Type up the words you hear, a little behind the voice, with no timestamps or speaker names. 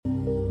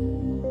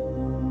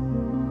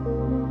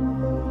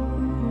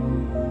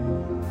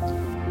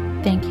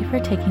you for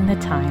taking the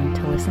time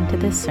to listen to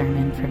this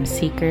sermon from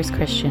Seekers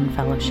Christian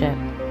Fellowship.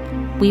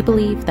 We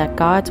believe that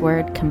God's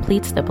Word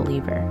completes the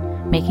believer,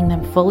 making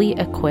them fully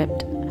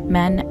equipped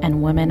men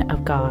and women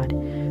of God,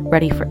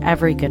 ready for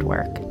every good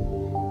work.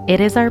 It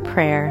is our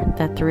prayer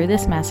that through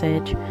this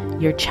message,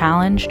 you're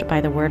challenged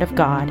by the Word of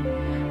God,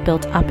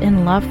 built up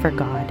in love for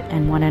God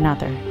and one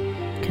another,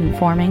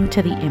 conforming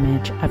to the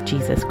image of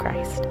Jesus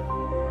Christ.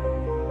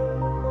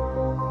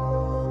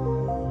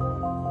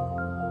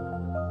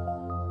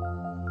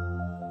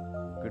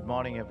 Good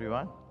morning,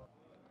 everyone.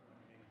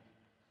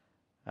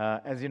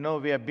 As you know,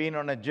 we have been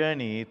on a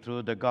journey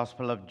through the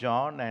Gospel of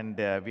John, and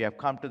we have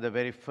come to the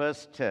very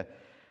first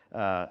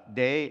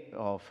day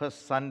or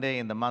first Sunday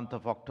in the month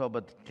of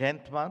October, the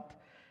 10th month,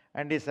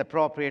 and it's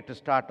appropriate to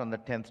start on the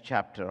 10th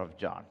chapter of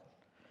John.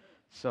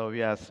 So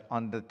we are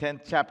on the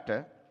 10th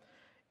chapter.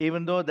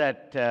 Even though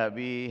that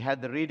we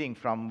had the reading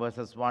from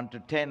verses 1 to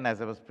 10,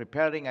 as I was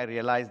preparing, I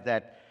realized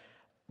that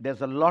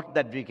there's a lot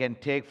that we can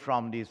take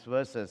from these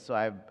verses. So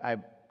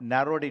I've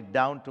narrowed it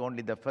down to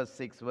only the first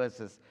 6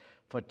 verses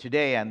for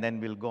today, and then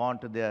we'll go on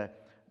to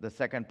the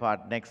second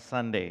part next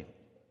Sunday.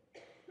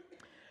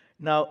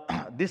 Now,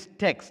 this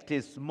text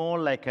is more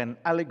like an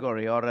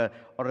allegory or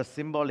a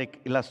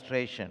symbolic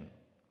illustration.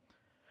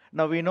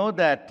 Now, we know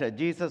that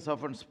Jesus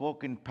often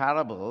spoke in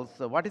parables.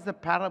 So what is a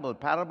parable?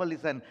 Parable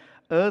is an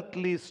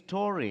earthly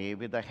story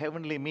with a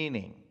heavenly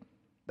meaning.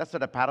 That's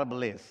what a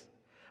parable is.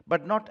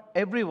 But not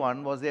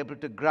everyone was able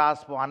to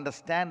grasp or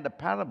understand the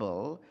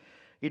parable.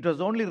 It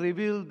was only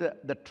revealed,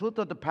 the truth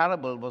of the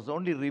parable was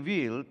only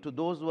revealed to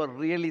those who were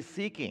really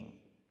seeking.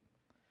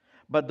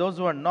 But those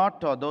who are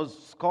not, or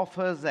those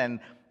scoffers and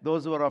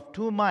those who are of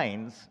two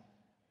minds,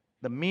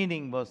 the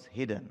meaning was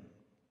hidden.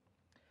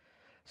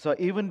 So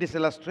even this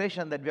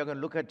illustration that we are going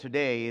to look at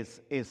today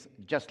is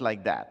just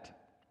like that.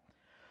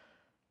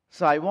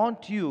 So I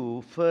want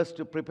you first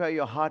to prepare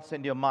your hearts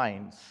and your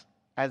minds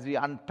as we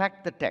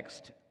unpack the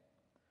text.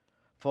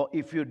 For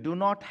if you do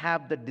not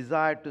have the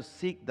desire to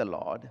seek the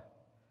Lord,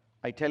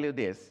 I tell you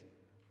this,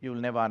 you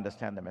will never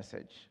understand the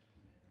message.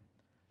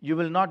 You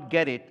will not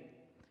get it,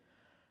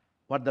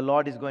 what the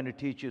Lord is going to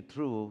teach you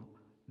through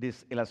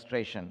this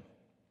illustration.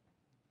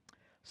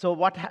 So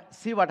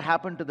see what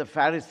happened to the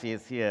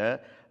Pharisees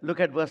here. Look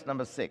at verse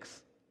number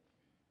 6.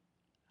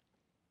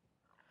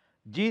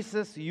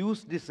 Jesus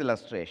used this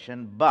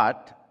illustration,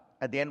 but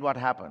at the end what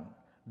happened?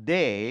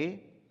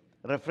 They,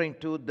 referring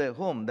to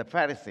the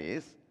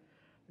Pharisees,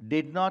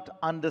 did not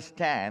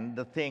understand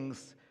the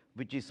things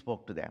which he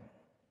spoke to them.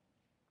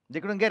 They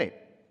couldn't get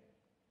it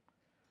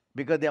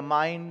because their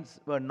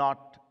minds were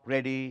not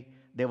ready.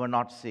 They were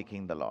not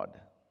seeking the Lord.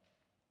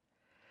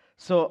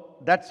 So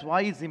that's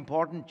why it's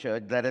important,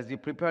 church, that as you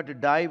prepare to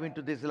dive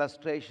into this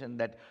illustration,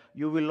 that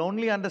you will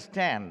only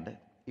understand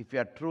if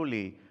you are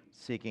truly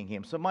seeking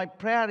Him. So my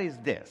prayer is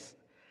this,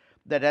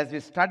 that as we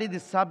study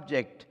this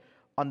subject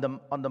on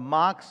the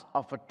marks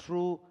of a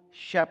true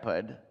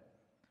shepherd,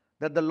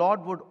 that the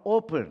Lord would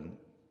open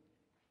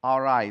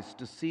our eyes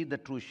to see the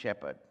true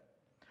shepherd.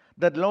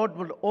 That the Lord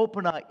would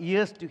open our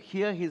ears to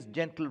hear His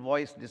gentle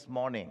voice this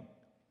morning.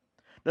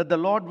 That the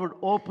Lord would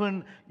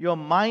open your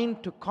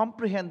mind to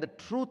comprehend the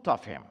truth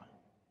of Him.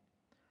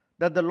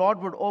 That the Lord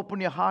would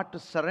open your heart to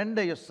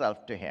surrender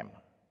yourself to Him.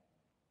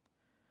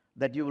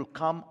 That you will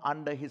come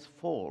under His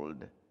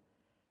fold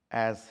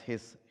as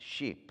His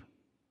sheep.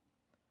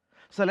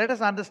 So let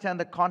us understand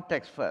the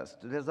context first.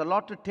 There's a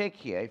lot to take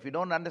here. If you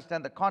don't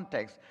understand the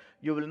context,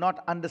 you will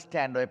not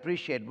understand or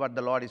appreciate what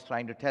the Lord is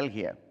trying to tell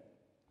here.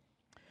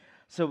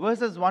 So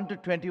verses 1 to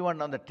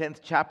 21 on the 10th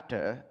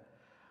chapter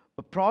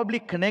were probably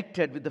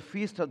connected with the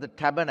Feast of the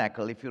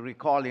Tabernacle. If you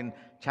recall, in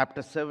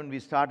chapter 7, we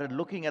started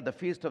looking at the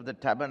Feast of the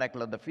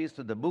Tabernacle or the Feast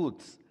of the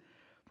Booths,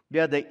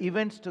 where the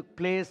events took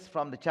place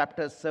from the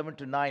chapters 7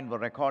 to 9 were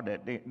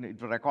recorded.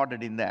 It was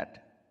recorded in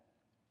that.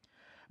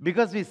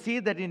 Because we see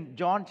that in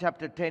John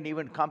chapter 10,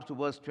 even comes to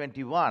verse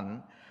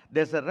 21,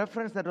 there's a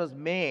reference that was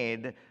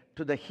made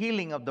to the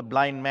healing of the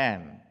blind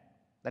man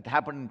that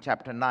happened in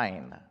chapter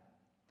 9.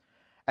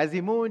 As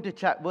we move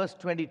into verse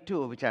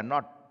 22, which I'm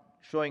not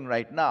showing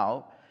right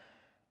now,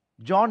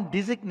 John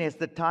designates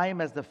the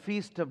time as the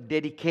Feast of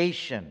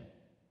Dedication.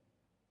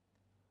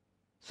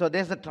 So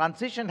there's a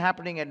transition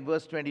happening in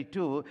verse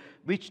 22,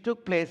 which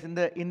took place in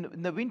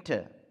the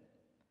winter.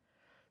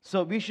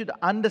 So we should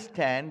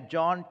understand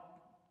John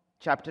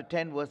chapter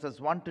 10, verses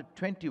 1 to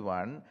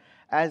 21,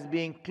 as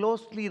being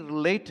closely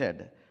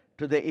related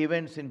to the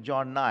events in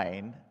John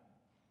 9,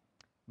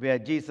 where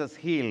Jesus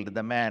healed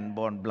the man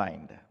born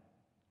blind.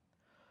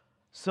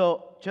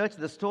 So, church,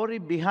 the story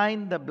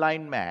behind the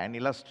blind man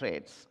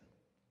illustrates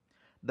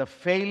the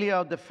failure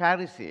of the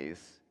Pharisees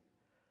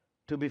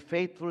to be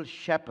faithful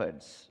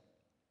shepherds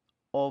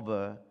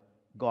over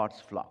God's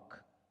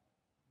flock.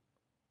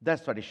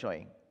 That's what he's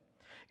showing.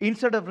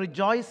 Instead of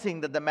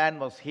rejoicing that the man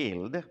was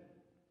healed,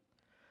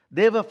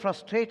 they were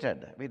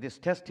frustrated with his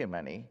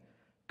testimony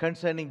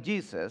concerning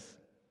Jesus.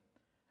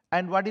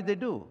 And what did they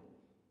do?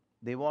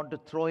 They want to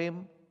throw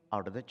him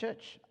out of the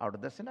church, out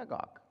of the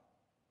synagogue.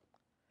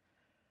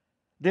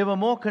 They were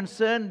more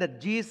concerned that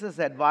Jesus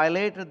had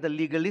violated the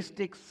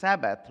legalistic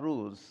Sabbath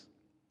rules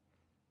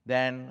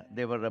than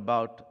they were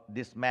about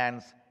this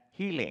man's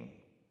healing.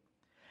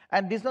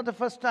 And this is not the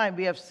first time.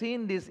 We have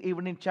seen this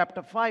even in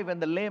chapter 5 when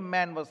the lame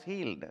man was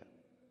healed.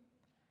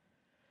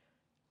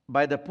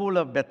 By the pool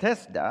of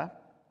Bethesda,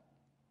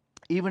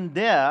 even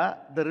there,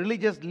 the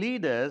religious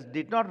leaders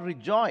did not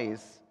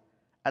rejoice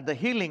at the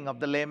healing of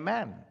the lame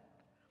man.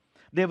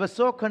 They were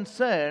so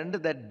concerned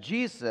that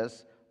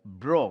Jesus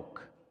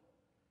broke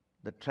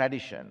the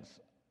traditions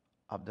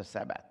of the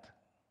Sabbath.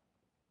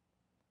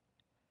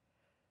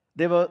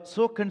 They were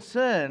so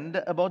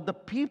concerned about the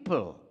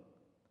people,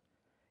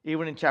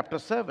 even in chapter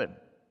 7,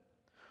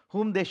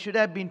 whom they should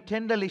have been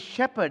tenderly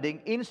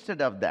shepherding.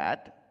 Instead of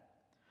that,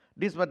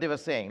 this is what they were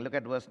saying. Look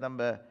at verse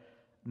number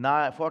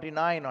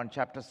 49 on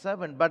chapter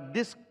 7. But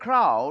this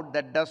crowd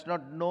that does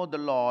not know the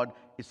Lord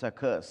is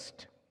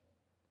accursed.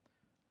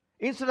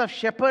 Instead of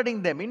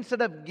shepherding them,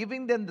 instead of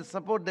giving them the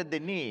support that they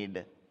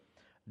need,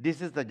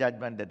 this is the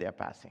judgment that they are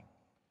passing.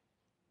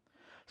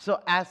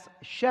 So as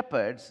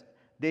shepherds,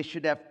 they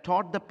should have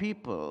taught the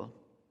people,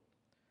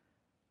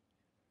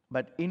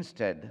 but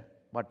instead,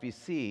 what we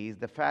see is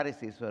the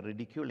Pharisees were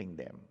ridiculing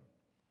them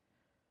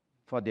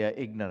for their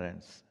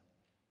ignorance.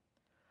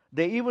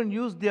 They even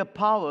used their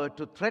power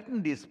to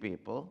threaten these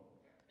people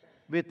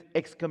with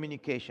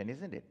excommunication,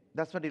 isn't it?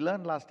 That's what we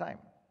learned last time.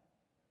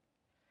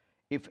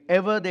 If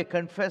ever they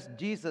confess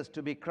Jesus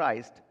to be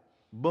Christ,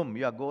 boom,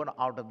 you are going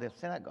out of the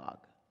synagogue.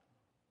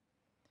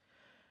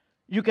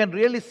 You can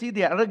really see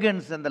the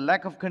arrogance and the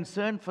lack of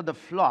concern for the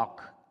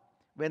flock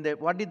when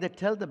what did they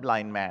tell the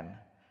blind man?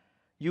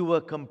 You were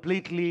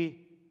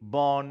completely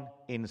born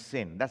in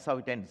sin. That's how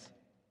it ends.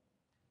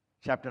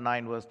 Chapter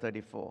 9, verse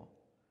 34.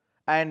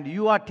 And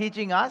you are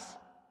teaching us?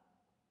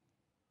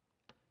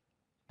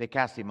 They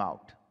cast him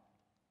out.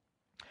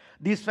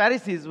 These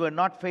Pharisees were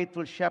not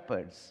faithful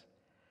shepherds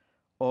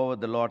over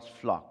the Lord's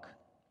flock.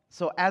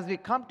 So as we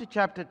come to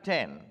chapter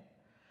 10,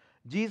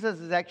 Jesus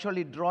is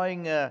actually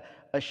drawing a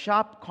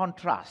sharp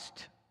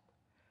contrast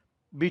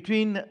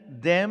between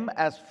them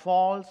as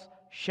false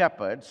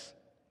shepherds,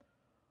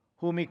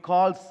 whom he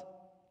calls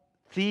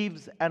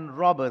thieves and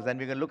robbers, and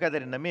we're going to look at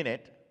that in a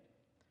minute,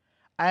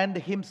 and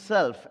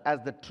himself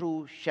as the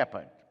true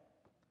shepherd.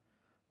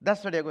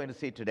 That's what you're going to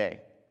see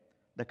today.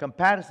 The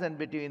comparison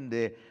between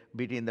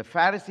the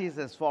Pharisees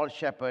as false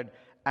shepherd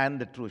and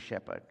the true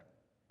shepherd.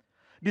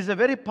 This is a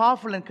very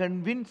powerful and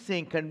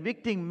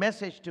convicting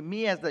message to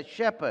me as the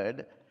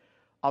shepherd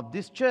of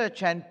this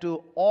church and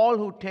to all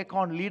who take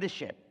on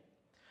leadership.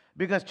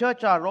 Because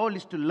church, our role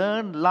is to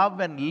learn, love,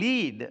 and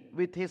lead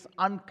with his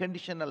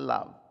unconditional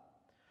love.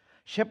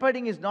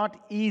 Shepherding is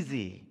not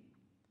easy,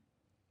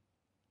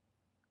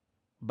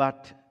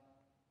 but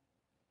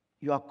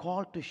you are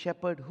called to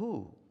shepherd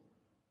who?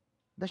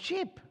 The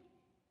sheep.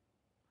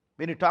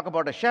 When you talk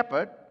about a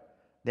shepherd,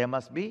 there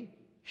must be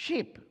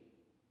sheep.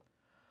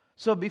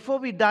 So before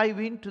we dive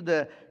into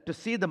to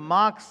see the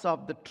marks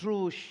of the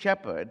true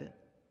shepherd,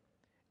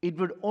 it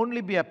would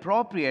only be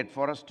appropriate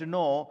for us to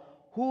know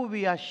who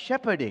we are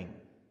shepherding,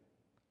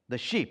 the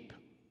sheep.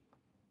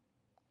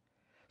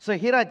 So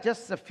here are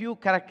just a few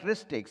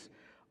characteristics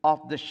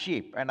of the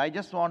sheep, and I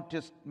just want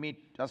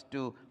us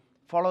to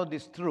follow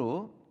this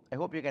through. I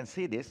hope you can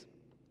see this.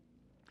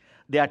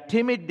 They are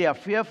timid, they are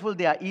fearful,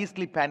 they are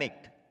easily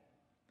panicked.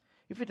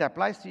 If it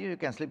applies to you, you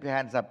can slip your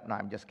hands up. No,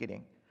 I'm just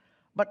kidding.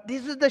 But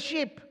this is the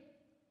sheep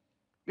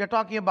we are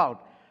talking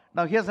about.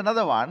 Now here's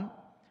another one.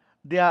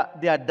 They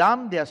are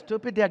dumb, they are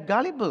stupid, they are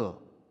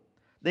gullible.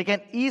 They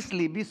can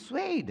easily be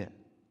swayed.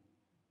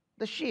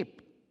 The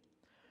sheep.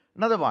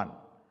 Another one.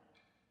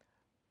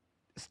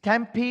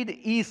 Stampede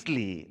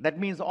easily. That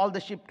means all the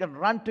sheep can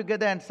run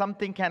together and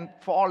something can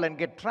fall and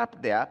get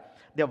trapped there.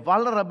 They're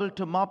vulnerable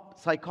to mob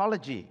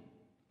psychology.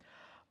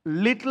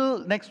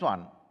 Next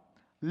one.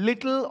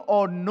 Little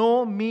or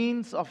no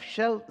means of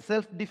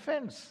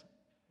self-defense.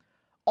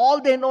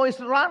 All they know is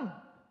to run.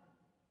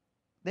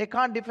 They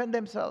can't defend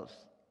themselves.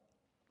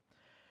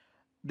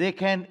 They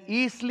can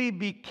easily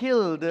be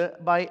killed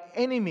by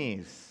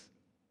enemies.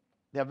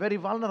 They are very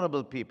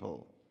vulnerable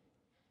people.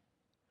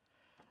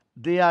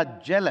 They are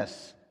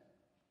jealous.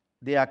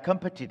 They are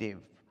competitive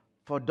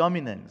for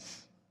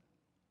dominance.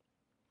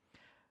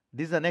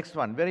 This is the next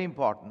one, very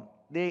important.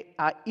 They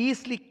are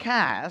easily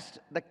cast.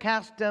 The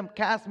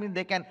cast means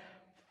they can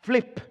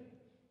flip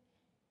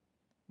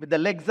with the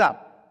legs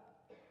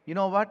up. You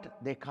know what?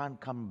 They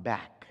can't come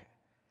back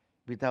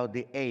without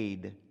the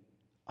aid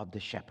of the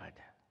shepherd.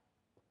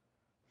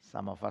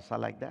 Some of us are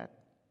like that.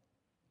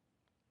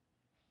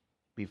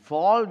 We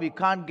fall, we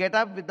can't get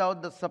up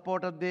without the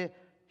support of the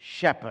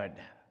shepherd.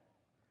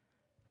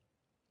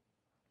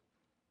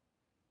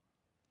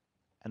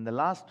 And the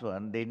last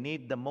one, they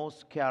need the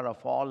most care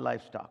of all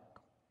livestock.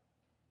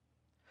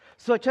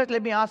 So, church,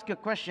 let me ask you a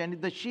question.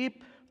 If the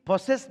sheep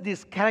possess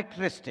these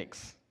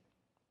characteristics,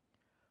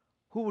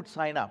 who would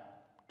sign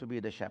up to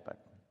be the shepherd?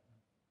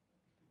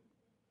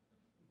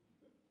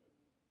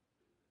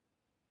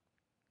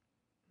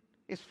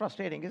 It's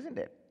frustrating, isn't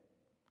it?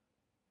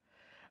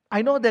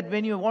 I know that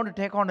when you want to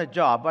take on a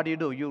job, what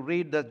do? You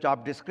read the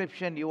job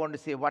description, you want to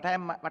say, what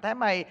am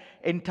I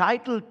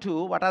entitled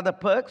to? What are the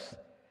perks?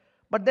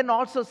 But then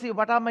also see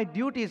what are my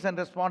duties and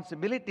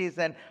responsibilities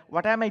and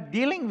what am I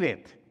dealing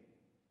with?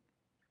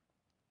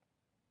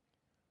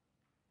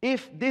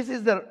 If this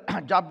is the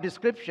job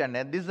description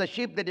and this is the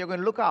sheep that you're going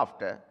to look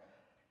after,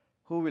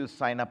 who will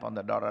sign up on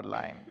the dotted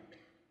line?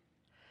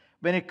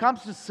 When it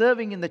comes to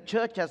serving in the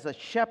church as a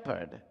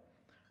shepherd,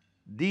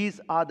 these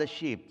are the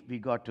sheep we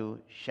got to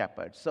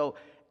shepherd. So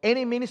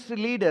any ministry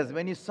leaders,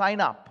 when you sign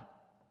up,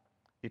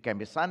 you can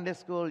be Sunday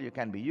school, you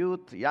can be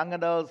youth, young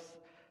adults,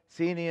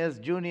 seniors,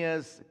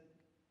 juniors,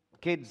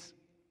 kids.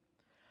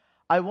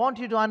 I want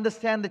you to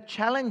understand the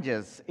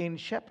challenges in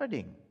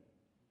shepherding,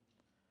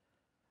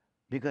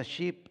 because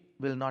sheep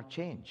will not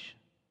change.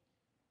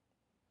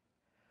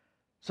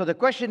 So the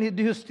question is,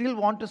 do you still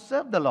want to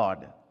serve the Lord?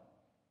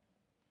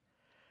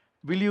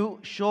 Will you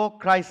show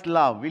Christ's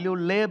love? Will you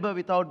labor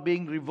without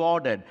being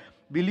rewarded?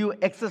 Will you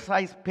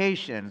exercise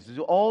patience?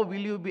 Or will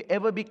you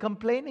ever be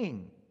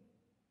complaining?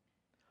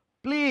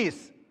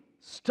 Please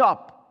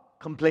stop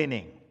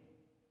complaining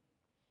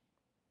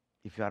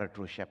if you are a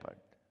true shepherd.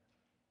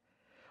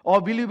 Or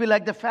will you be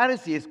like the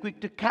Pharisees,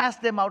 quick to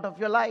cast them out of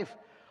your life?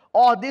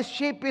 Oh, this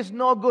sheep is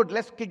no good,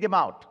 let's kick them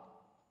out.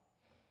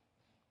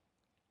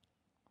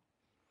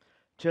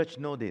 Church,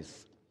 know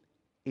this.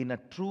 In a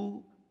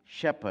true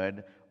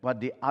shepherd, what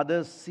the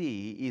others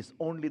see is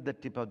only the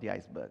tip of the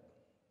iceberg.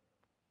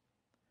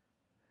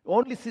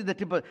 Only see the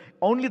tip.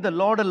 Only the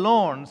Lord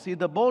alone see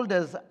the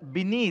boulders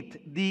beneath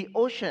the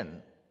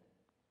ocean.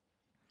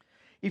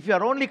 If you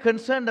are only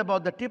concerned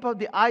about the tip of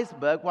the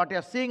iceberg, what you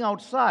are seeing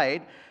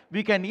outside,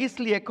 we can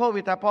easily echo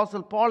with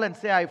Apostle Paul and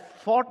say, I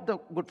fought the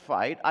good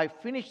fight, I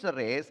finished the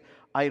race,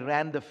 I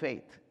ran the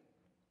faith.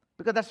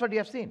 Because that's what you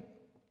have seen.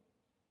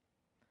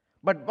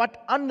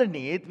 But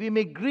underneath, we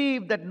may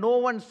grieve that no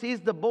one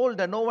sees the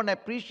boulder, no one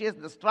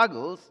appreciates the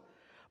struggles.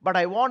 But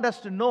I want us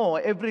to know,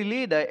 every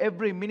leader,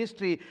 every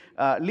ministry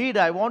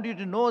leader, I want you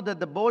to know that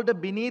the boulder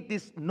beneath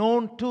is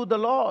known to the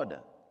Lord.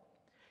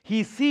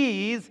 He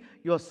sees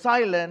your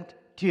silent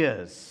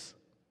tears.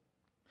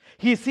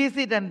 He sees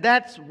it, and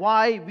that's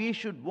why we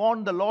should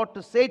want the Lord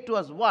to say to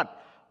us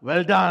what?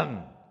 Well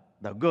done,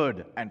 the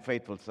good and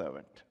faithful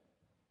servant.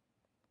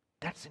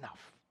 That's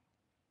enough.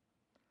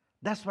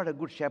 That's what a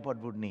good shepherd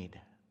would need.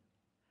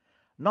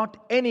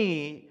 Not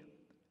any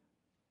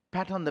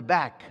pat on the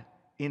back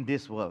in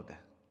this world.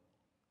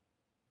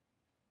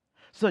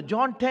 So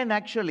John 10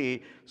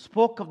 actually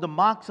spoke of the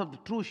marks of the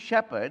true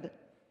shepherd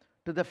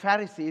to the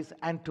Pharisees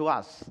and to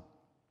us.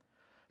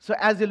 So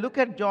as you look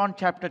at John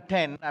chapter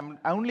 10, I'm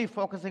only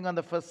focusing on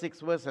the first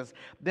 6 verses.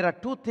 There are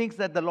 2 things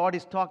that the Lord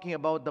is talking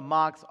about, the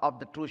marks of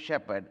the true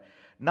shepherd.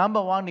 Number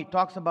 1, he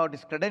talks about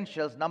his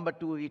credentials. Number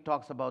 2, he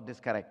talks about his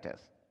characters.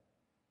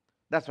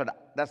 That's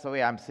the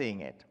way I'm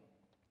seeing it.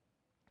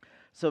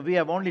 So we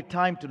have only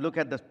time to look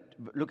at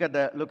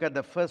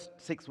the first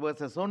 6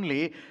 verses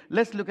only.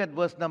 Let's look at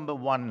verse number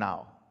 1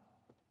 now.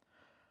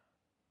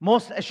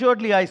 Most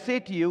assuredly I say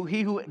to you,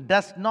 he who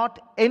does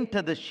not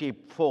enter the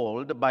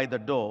sheepfold by the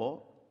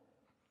door,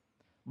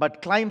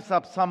 but climbs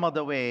up some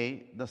other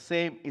way, the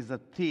same is a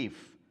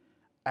thief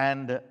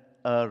and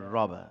a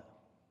robber.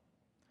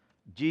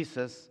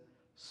 Jesus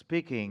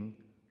speaking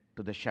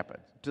to the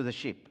shepherd, to the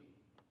sheep,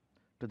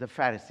 to the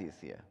Pharisees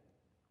here.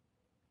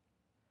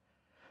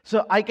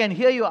 So I can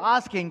hear you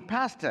asking,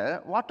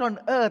 Pastor, what on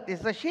earth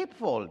is a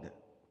sheepfold?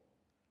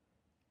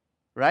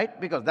 Right?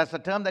 Because that's the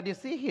term that you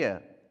see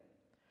here.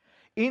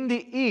 In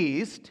the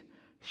East,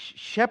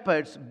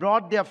 shepherds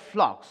brought their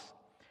flocks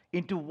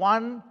into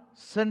one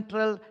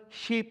central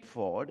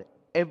sheepfold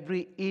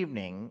every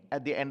evening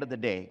at the end of the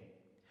day,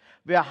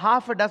 where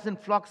half a dozen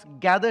flocks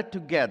gathered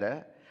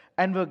together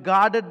and were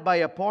guarded by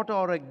a porter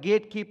or a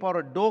gatekeeper or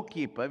a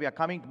doorkeeper. We are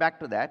coming back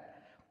to that,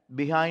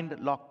 behind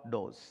locked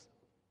doors.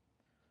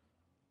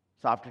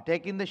 So after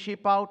taking the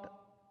sheep out,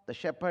 the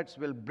shepherds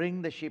will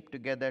bring the sheep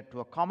together to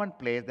a common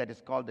place that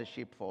is called the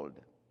sheepfold.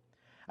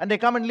 And they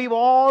come and leave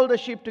all the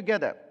sheep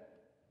together.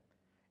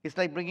 It's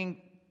like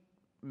bringing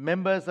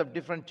members of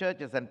different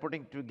churches and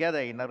putting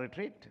together in a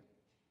retreat.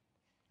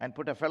 And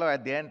put a fellow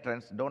at the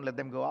entrance, don't let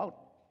them go out.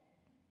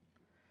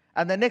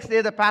 And the next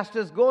day the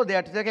pastors go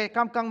there to say, okay,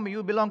 come,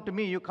 you belong to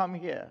me, you come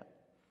here.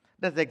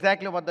 That's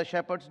exactly what the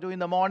shepherds do in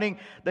the morning.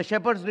 The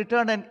shepherds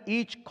return and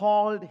each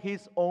called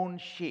his own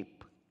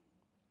sheep.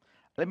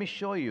 Let me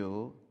show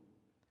you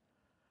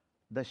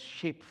the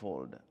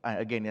sheepfold.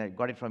 Again, I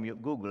got it from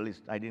Google.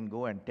 I didn't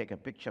go and take a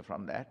picture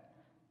from that.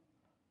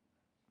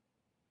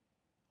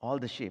 All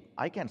the sheep.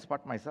 I can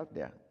spot myself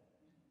there.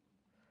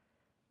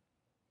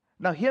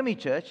 Now hear me,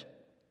 church.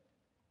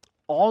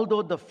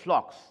 Although the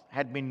flocks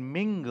had been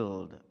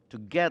mingled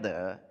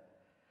together,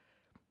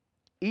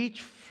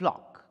 each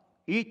flock,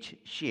 each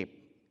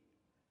sheep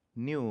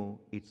knew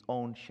its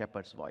own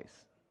shepherd's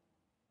voice.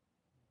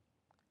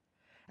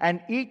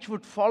 And each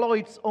would follow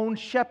its own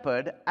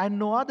shepherd and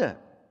no other.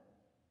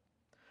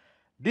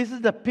 This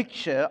is the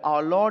picture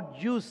our Lord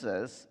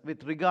uses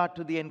with regard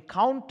to the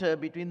encounter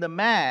between the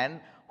man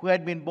who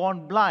had been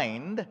born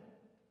blind,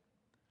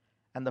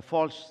 and the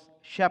false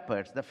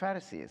shepherds, the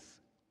Pharisees.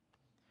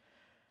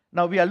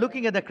 Now we are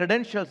looking at the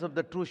credentials of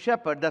the true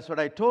shepherd. That's what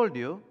I told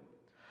you.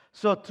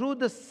 So through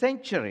the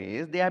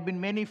centuries, there have been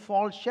many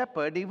false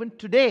shepherds. Even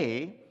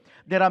today,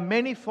 there are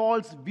many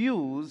false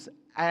views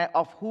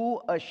of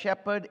who a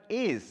shepherd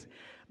is.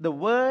 The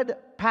word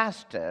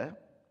pastor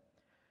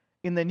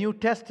in the New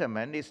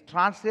Testament is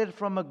translated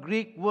from a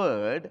Greek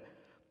word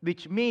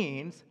which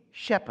means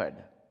shepherd.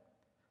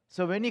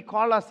 So when we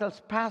call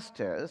ourselves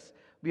pastors,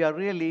 we are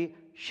really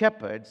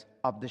shepherds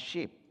of the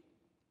sheep.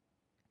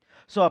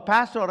 So a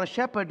pastor or a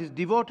shepherd is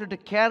devoted to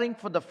caring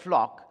for the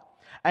flock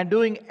and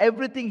doing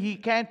everything he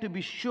can to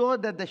be sure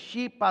that the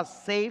sheep are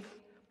safe,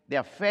 they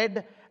are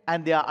fed,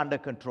 and they are under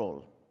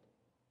control.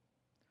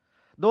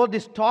 Though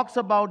this talks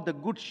about the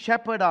good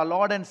shepherd, our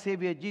Lord and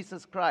Savior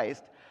Jesus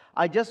Christ,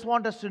 I just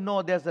want us to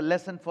know there's a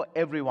lesson for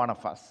every one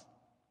of us.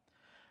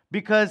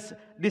 Because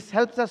this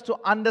helps us to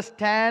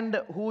understand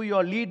who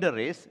your leader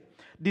is.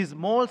 This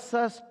molds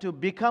us to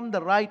become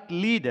the right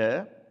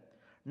leader,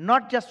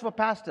 not just for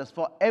pastors,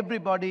 for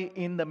everybody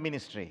in the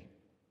ministry.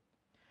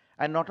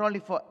 And not only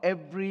for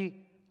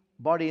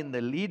everybody in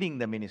the leading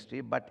the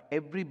ministry, but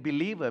every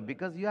believer,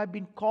 because you have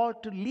been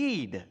called to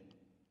lead.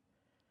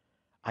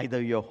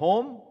 Either your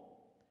home,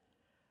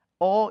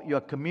 or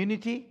your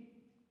community,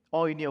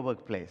 or in your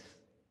workplace.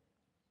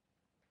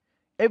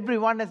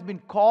 Everyone has been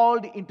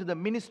called into the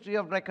ministry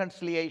of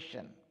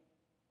reconciliation.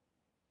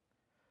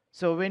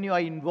 So when you are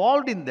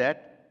involved in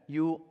that,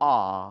 you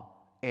are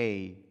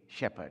a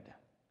shepherd.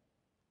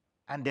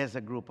 And there's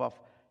a group of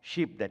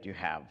sheep that you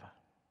have.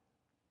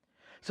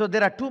 So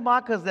there are two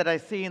markers that I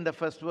see in the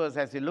first verse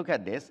as you look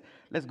at this.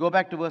 Let's go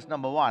back to verse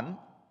number 1.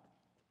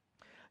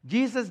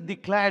 Jesus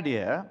declared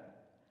here,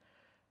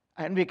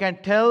 and we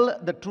can tell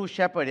the true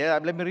shepherd here.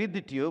 Let me read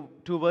it to you,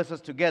 two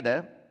verses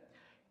together.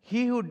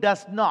 He who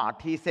does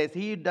not, he says,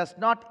 he who does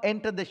not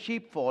enter the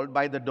sheepfold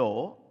by the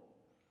door,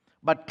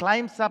 but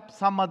climbs up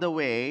some other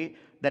way,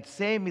 that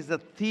same is a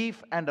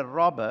thief and a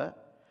robber.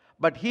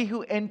 But he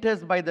who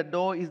enters by the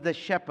door is the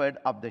shepherd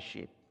of the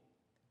sheep.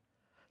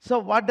 So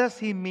what does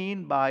he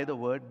mean by the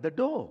word the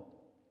door?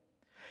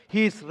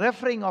 He is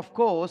referring, of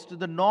course, to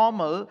the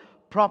normal,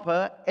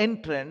 proper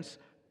entrance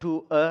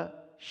to a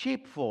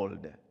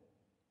sheepfold.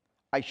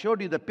 I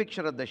showed you the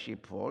picture of the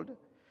sheepfold.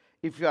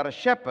 If you are a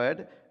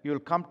shepherd, you'll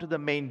come to the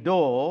main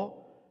door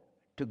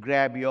to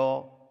grab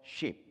your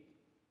sheep.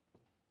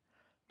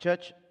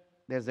 Church,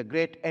 there's a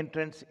great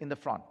entrance in the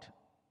front.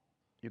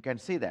 You can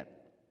see that.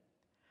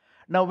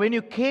 Now, when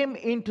you came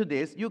into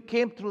this, you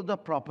came through the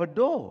proper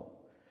door.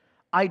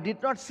 I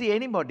did not see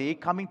anybody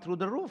coming through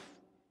the roof.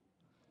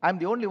 I'm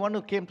the only one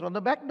who came through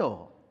the back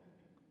door.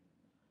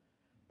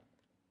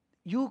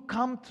 You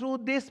come through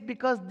this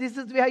because this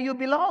is where you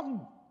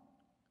belong.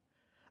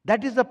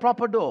 That is the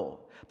proper door.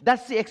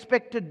 That's the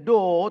expected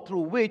door through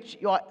which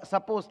you are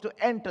supposed to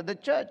enter the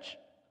church.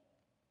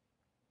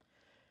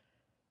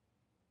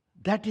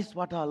 That is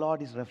what our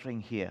Lord is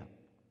referring here.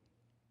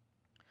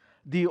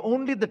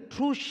 Only the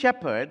true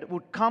shepherd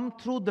would come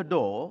through the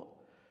door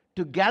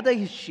to gather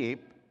his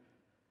sheep.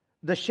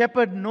 The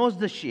shepherd knows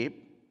the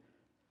sheep.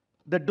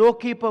 The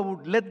doorkeeper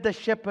would let the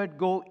shepherd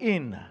go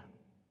in.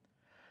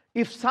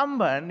 If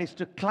someone is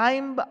to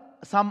climb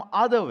some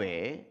other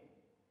way,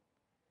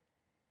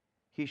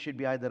 he should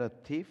be either a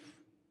thief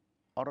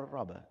or a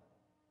robber.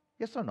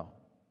 Yes or no?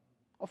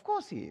 Of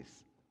course he is.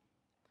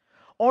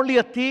 Only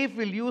a thief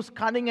will use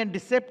cunning and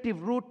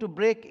deceptive route to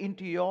break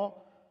into your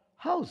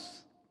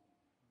house.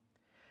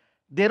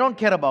 They don't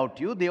care about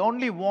you. They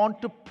only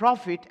want to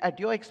profit at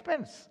your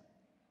expense.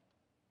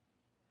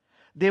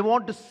 They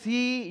want to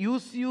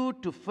use you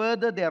to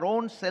further their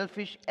own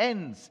selfish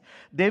ends.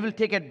 They will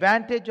take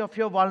advantage of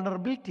your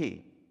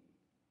vulnerability.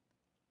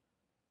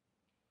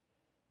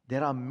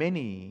 There are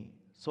many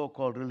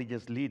so-called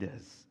religious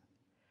leaders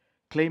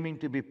claiming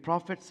to be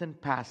prophets and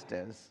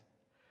pastors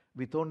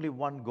with only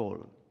one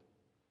goal.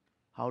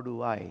 How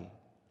do I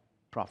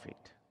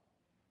profit?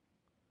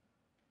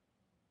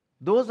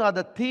 Those are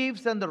the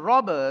thieves and the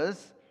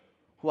robbers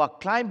who are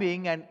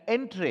climbing and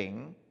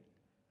entering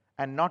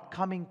and not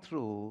coming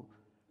through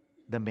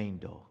the main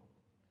door.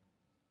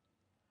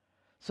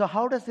 So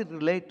how does it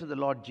relate to the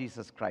Lord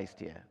Jesus Christ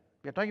here?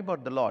 We are talking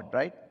about the Lord,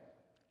 right?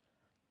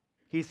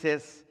 He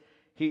says,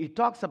 he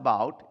talks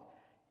about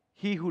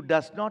he who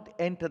does not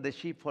enter the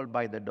sheepfold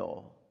by the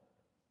door.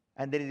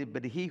 And then,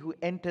 but he who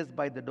enters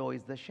by the door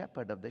is the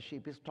shepherd of the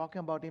sheep. He's talking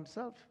about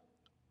himself.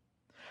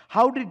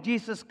 How did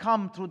Jesus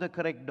come through the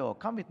correct door?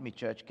 Come with me,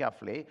 church,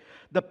 carefully.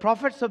 The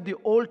prophets of the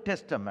Old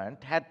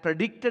Testament had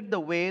predicted the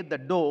way, the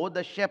door,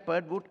 the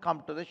shepherd would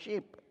come to the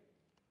sheep.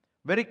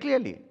 Very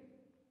clearly.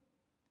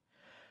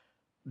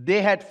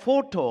 They had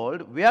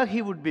foretold where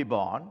he would be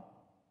born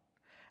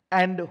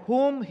and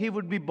whom he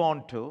would be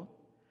born to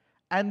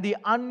and the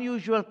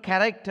unusual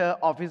character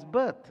of his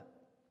birth.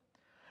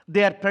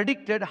 They had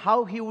predicted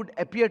how he would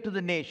appear to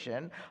the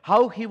nation,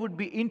 how he would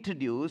be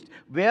introduced,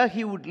 where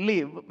he would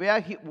live,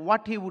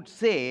 what he would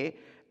say,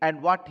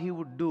 and what he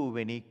would do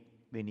when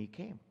he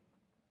came.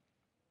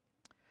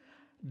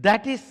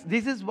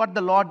 This is what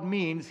the Lord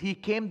means. He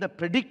came the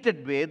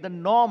predicted way, the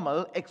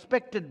normal,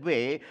 expected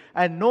way,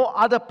 and no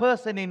other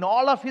person in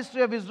all of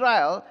history of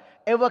Israel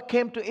ever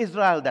came to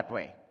Israel that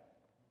way.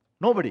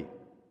 Nobody.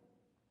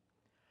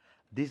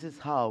 This is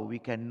how we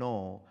can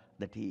know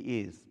that He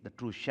is the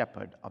true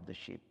shepherd of the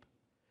sheep.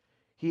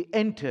 He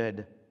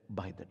entered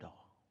by the door.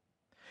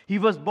 He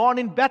was born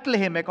in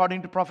Bethlehem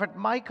according to prophet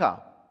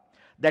Micah.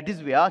 That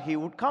is where He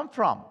would come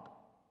from.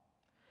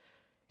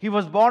 He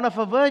was born of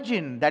a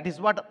virgin. That is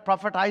what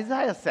prophet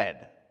Isaiah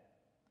said.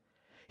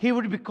 He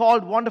would be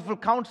called Wonderful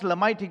Counselor,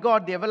 Mighty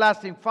God, the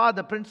Everlasting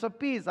Father, Prince of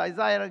Peace,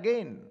 Isaiah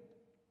again.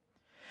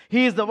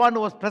 He is the one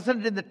who was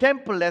present in the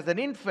temple as an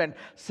infant,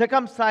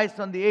 circumcised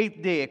on the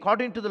 8th day,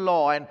 according to the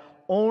law, and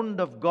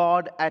owned of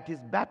God at His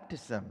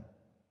baptism.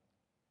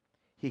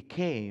 He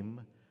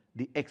came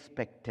the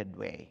expected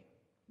way,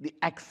 the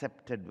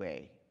accepted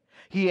way.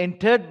 He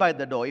entered by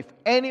the door. If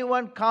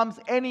anyone comes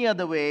any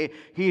other way,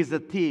 he is a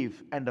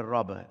thief and a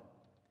robber.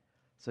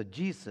 So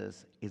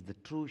Jesus is the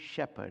true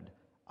shepherd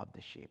of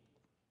the sheep.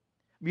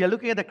 We are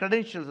looking at the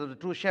credentials of the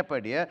true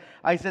shepherd here.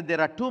 I said there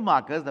are two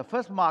markers. The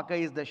first marker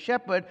is the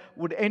shepherd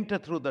would enter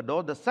through the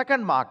door. The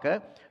second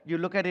marker, you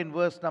look at in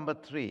verse number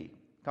 3.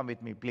 Come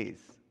with me,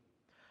 please.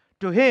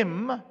 To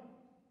him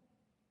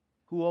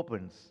who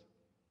opens?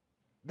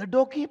 The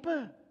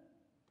doorkeeper.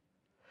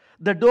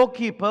 The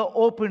doorkeeper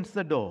opens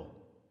the door.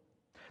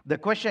 The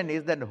question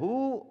is then,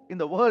 who in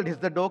the world is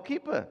the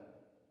doorkeeper?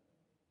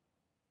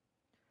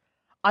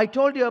 I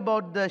told you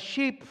about the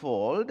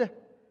sheepfold,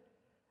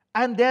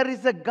 and there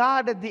is a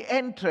guard at the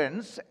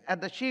entrance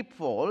at the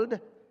sheepfold.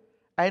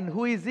 And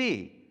who is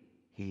he?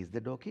 He is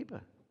the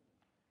doorkeeper.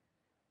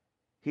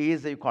 He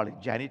is, you call it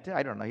janitor,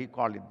 I don't know, he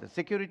called it the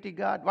security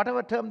guard,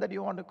 whatever term that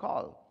you want to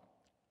call.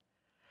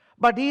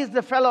 But he is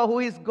the fellow who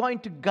is going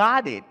to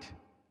guard it,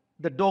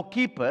 the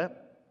doorkeeper.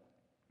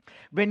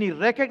 When he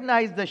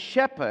recognizes the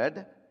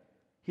shepherd,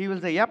 he will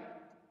say,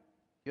 yep,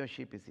 your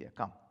sheep is here,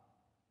 come.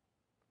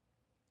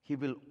 He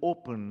will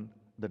open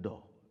the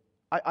door.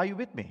 Are you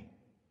with me?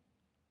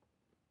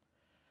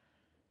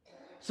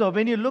 So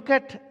when you look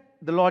at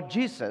the Lord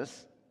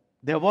Jesus,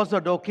 there was a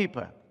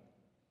doorkeeper.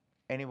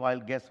 Any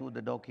wild guess who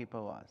the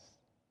doorkeeper was?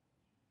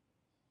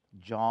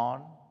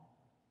 John,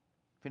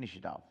 finish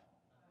it off,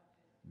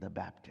 the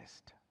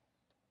Baptist.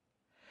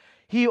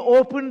 He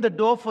opened the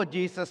door for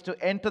Jesus to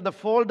enter the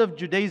fold of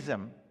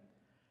Judaism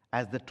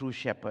as the true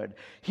shepherd.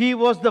 He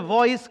was the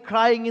voice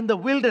crying in the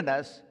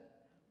wilderness,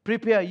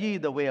 prepare ye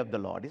the way of the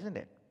Lord, isn't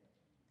it?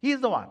 He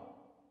is the one.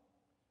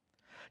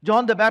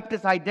 John the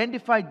Baptist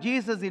identified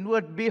Jesus in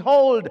word,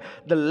 behold,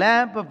 the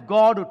Lamb of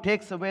God who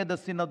takes away the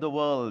sin of the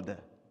world.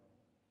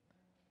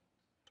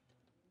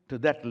 To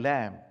that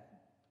Lamb,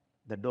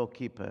 the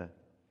doorkeeper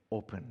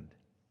opened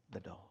the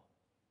door.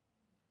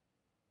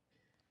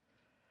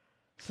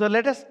 So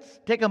let us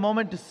take a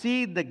moment to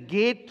see the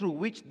gate through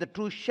which the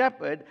true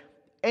shepherd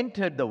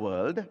entered the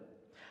world.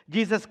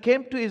 Jesus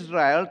came to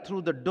Israel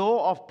through the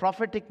door of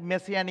prophetic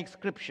messianic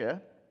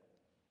scripture,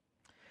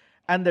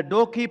 and the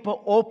doorkeeper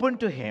opened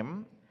to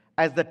him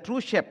as the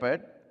true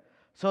shepherd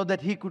so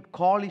that he could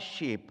call his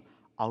sheep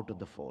out of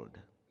the fold.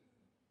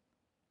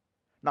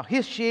 Now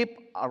his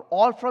sheep are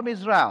all from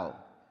Israel,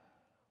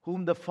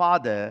 whom the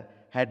Father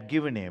had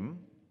given him.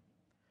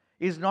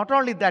 Is not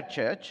only that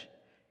church,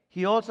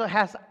 he also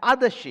has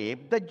other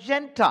sheep, the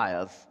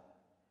Gentiles,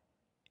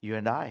 you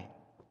and I,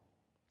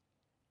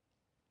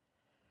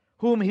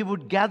 whom he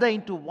would gather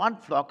into one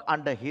flock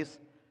under his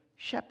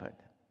shepherd.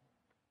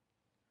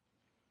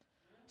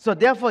 So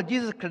therefore,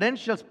 Jesus'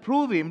 credentials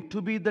prove him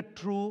to be the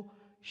true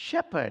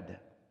shepherd.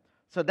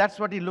 So that's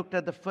what he looked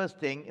at the first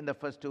thing in the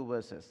first two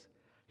verses.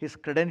 His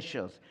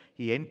credentials.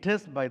 He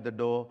enters by the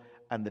door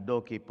and the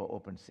doorkeeper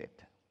opens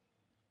it.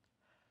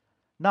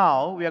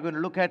 Now, we are going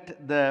to look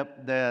at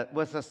the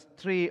verses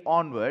 3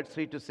 onwards,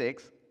 3 to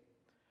 6,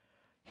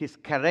 his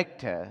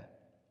character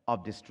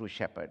of this true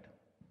shepherd.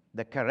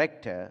 The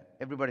character,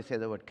 everybody say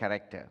the word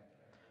character.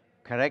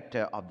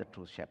 Character of the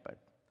true shepherd.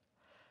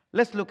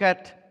 Let's look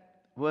at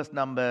verse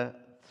number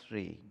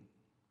 3.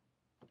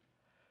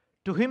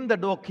 To him the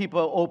doorkeeper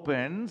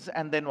opens,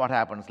 and then what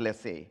happens? Let's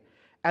see.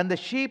 And the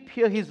sheep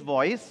hear his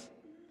voice,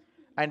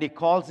 and he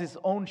calls his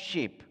own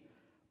sheep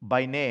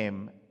by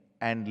name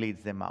and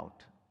leads them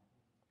out.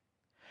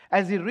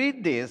 As you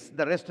read this,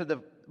 the rest of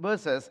the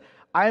verses,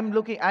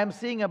 I'm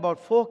seeing about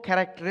 4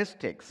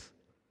 characteristics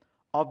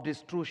of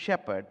this true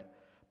shepherd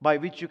by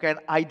which you can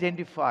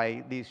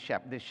identify this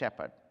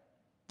shepherd.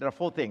 There are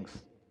 4 things.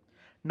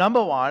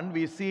 Number 1,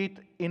 we see it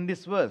in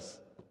this verse.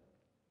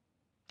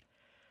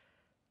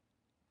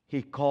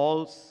 He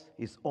calls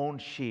his own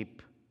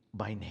sheep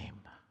by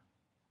name.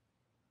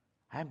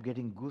 I'm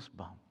getting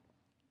goosebumps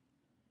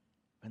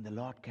when the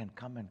Lord can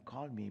come and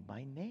call me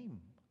by name.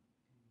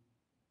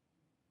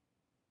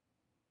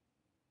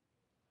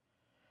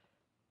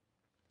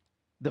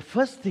 The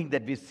first thing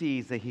that we see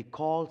is that he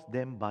calls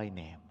them by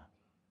name.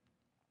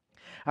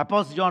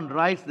 Apostle John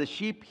writes, the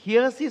sheep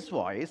hears his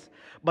voice,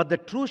 but the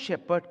true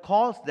shepherd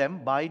calls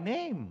them by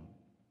name.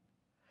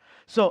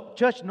 So,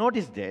 church,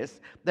 notice this,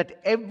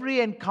 that every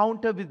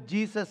encounter with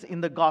Jesus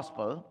in the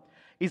gospel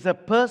is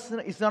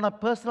on a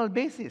personal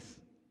basis.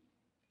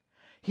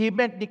 He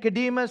met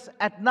Nicodemus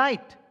at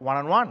night,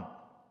 one-on-one.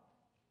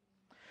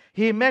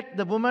 He met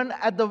the woman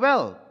at the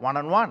well,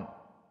 one-on-one.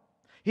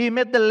 He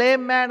met the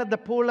lame man at the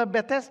pool of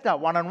Bethesda,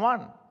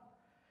 one-on-one.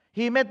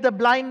 He met the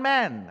blind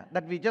man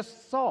that we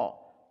just saw,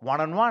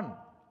 one-on-one.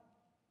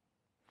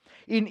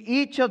 In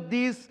each of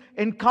these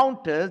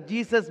encounters,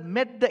 Jesus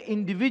met the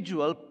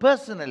individual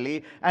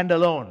personally and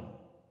alone.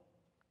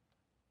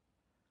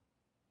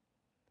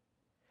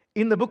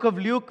 In the book of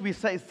Luke, we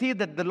see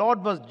that the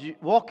Lord was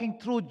walking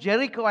through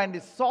Jericho and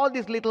he saw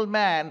this little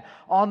man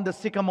on the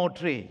sycamore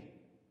tree.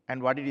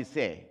 And what did he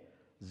say?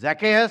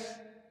 Zacchaeus,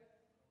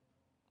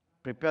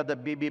 prepare the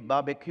BB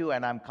barbecue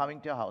and I'm coming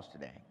to your house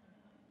today.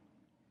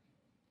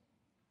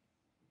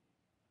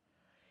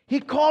 He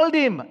called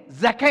him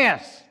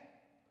Zacchaeus.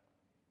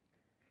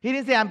 He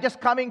didn't say, I'm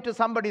just coming to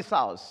somebody's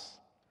house.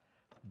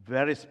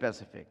 Very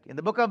specific. In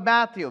the book of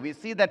Matthew, we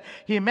see that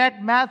he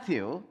met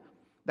Matthew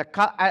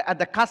at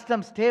the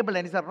customs table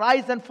and he said,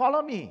 rise and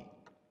follow me.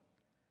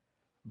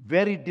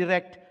 Very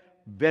direct,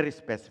 very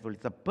specific.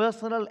 It's a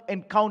personal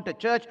encounter.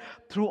 Church,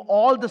 through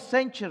all the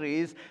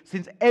centuries,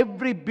 since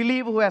every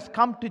believer who has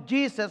come to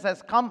Jesus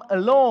has come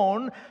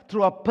alone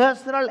through a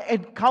personal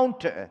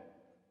encounter,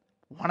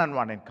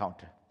 one-on-one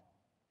encounter.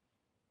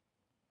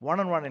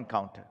 One-on-one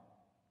encounter.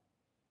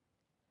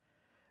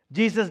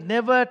 Jesus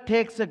never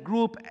takes a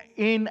group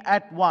in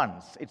at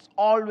once. It's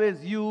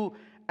always you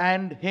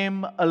and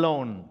him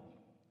alone.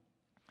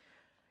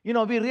 You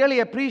know, we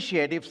really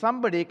appreciate if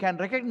somebody can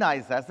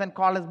recognize us and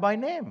call us by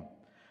name.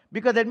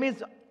 Because that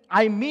means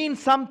I mean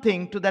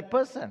something to that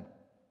person.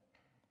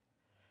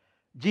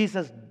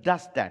 Jesus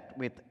does that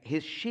with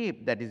his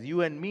sheep, that is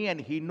you and me, and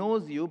he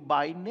knows you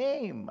by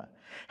name.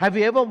 Have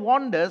you ever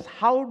wondered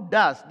how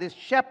does this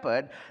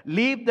shepherd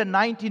leave the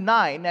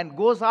 99 and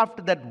goes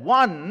after that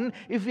one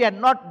if he had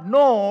not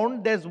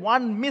known there's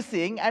one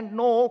missing and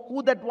know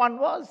who that one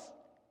was?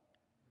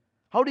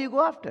 How do you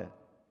go after?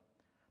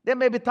 There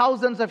may be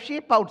thousands of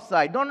sheep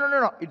outside.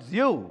 No. It's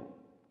you.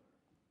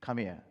 Come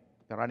here.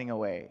 You're running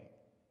away.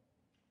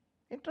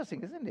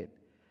 Interesting, isn't it?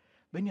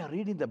 When you're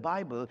reading the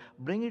Bible,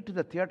 bring it to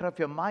the theater of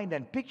your mind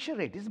and picture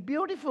it. It's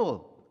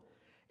beautiful.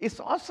 It's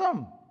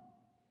awesome.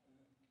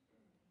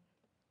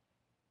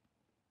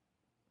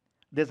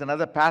 There's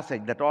another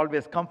passage that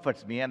always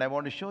comforts me, and I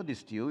want to show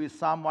this to you, is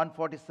Psalm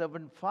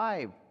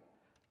 147:5.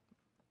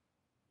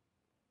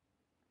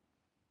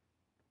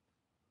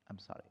 I'm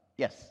sorry.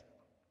 Yes.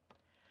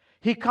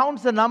 He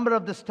counts the number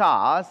of the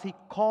stars. He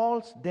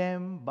calls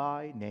them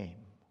by name.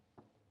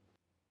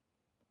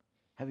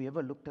 Have you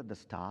ever looked at the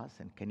stars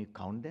and can you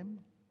count them?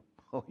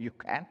 Oh, you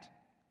can't.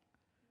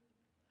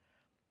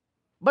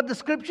 But the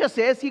scripture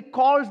says he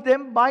calls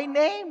them by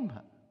name.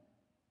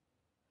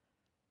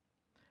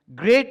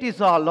 Great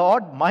is our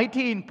Lord,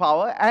 mighty in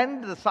power,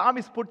 and the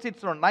psalmist puts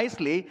it so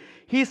nicely,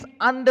 his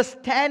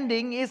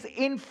understanding is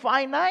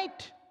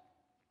infinite.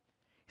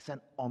 He's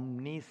an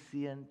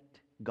omniscient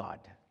God.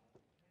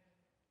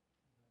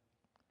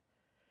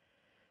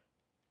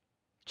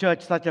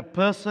 Church, such a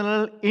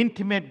personal,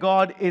 intimate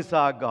God is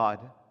our God.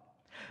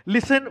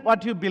 Listen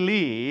what you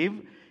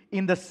believe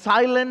in the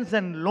silence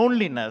and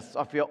loneliness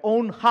of your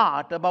own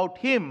heart about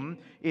him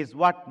is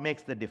what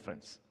makes the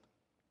difference.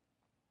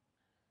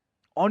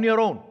 On your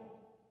own.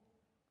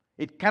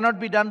 It cannot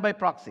be done by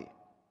proxy.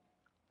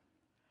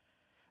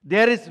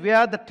 There is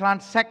where the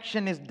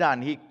transaction is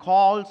done. He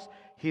calls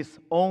his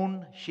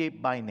own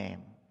sheep by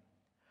name.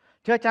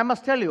 Church, I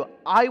must tell you,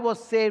 I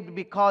was saved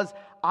because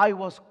I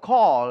was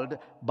called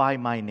by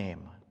my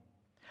name.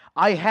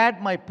 I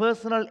had my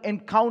personal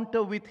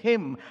encounter with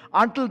him.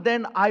 Until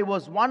then, I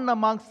was one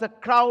amongst the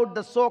crowd,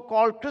 the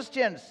so-called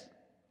Christians.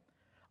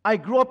 I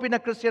grew up in a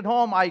Christian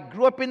home. I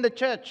grew up in the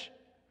church.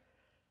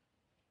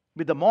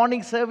 With the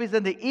morning service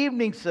and the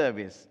evening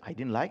service, I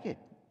didn't like it.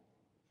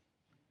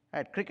 I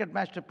had cricket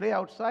match to play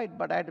outside,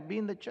 but I had to be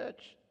in the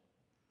church.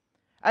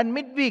 And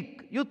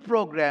midweek youth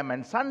program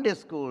and Sunday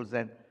schools.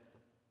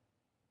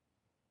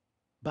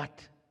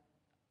 But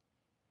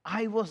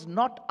I was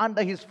not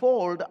under his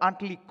fold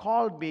until he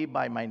called me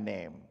by my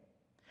name.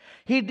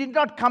 He did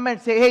not come and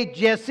say, hey,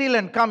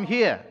 Jaiseelan, come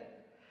here.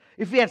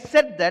 If he had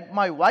said that,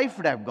 my wife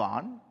would have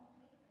gone.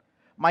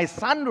 My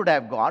son would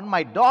have gone,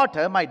 my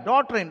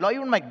daughter-in-law,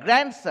 even my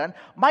grandson,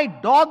 my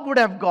dog would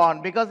have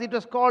gone because it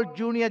was called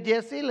Junior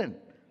Jaiseelan.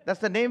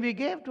 That's the name we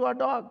gave to our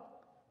dog,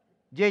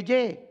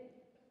 JJ.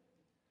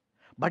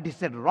 But he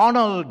said,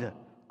 Ronald,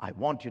 I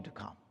want you to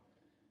come.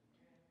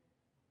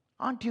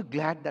 Aren't you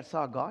glad that's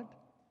our God?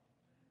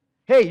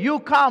 Hey, you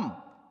come.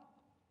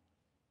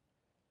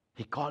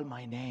 He called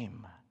my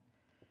name.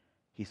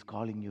 He's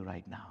calling you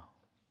right now.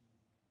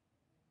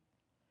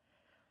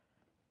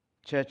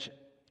 Church,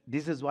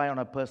 this is why on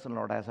a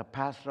personal note, as a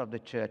pastor of the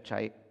church,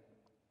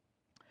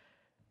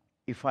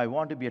 if I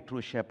want to be a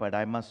true shepherd,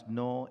 I must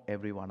know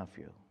every one of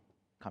you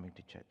coming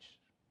to church.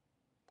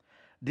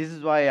 This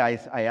is why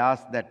I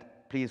ask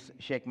that please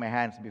shake my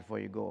hands before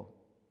you go.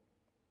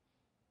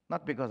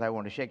 Not because I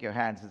want to shake your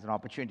hands, it's an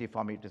opportunity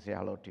for me to say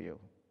hello to you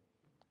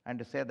and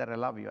to say that I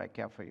love you, I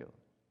care for you.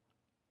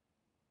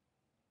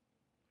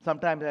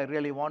 Sometimes I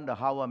really wonder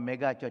how a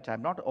mega church,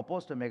 I'm not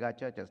opposed to mega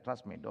churches,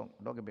 trust me,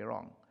 don't get me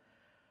wrong.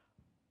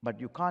 But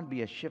you can't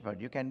be a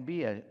shepherd. You can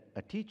be a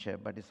teacher,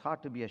 but it's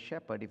hard to be a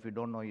shepherd if you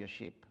don't know your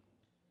sheep.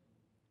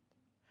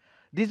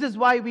 This is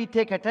why we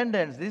take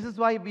attendance. This is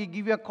why we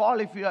give you a call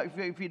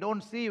if we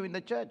don't see you in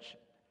the church.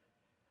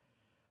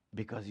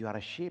 Because you are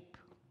a sheep.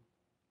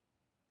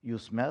 You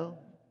smell.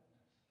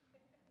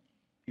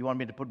 You want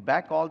me to put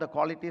back all the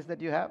qualities that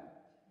you have?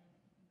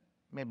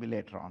 Maybe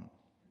later on.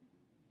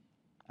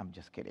 I'm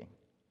just kidding.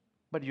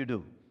 But you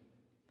do.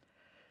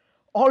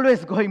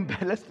 Always going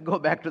back. Let's go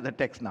back to the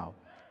text now.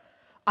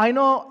 I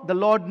know the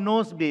Lord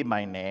knows me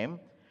by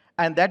name,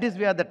 and that is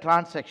where the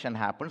transaction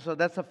happens. So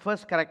that's the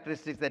first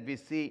characteristic that we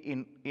see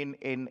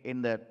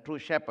in the true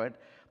shepherd,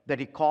 that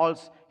he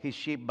calls his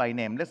sheep by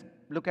name. Let's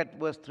look at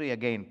verse 3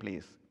 again,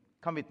 please.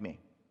 Come with me.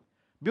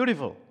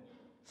 Beautiful.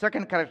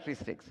 Second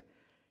characteristics,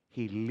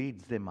 he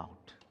leads them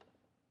out.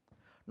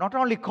 Not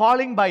only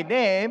calling by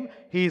name,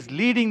 he is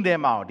leading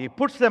them out. He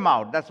puts them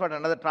out. That's what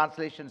another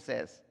translation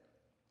says.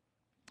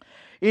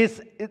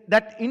 Is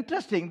that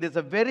interesting? There's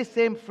a very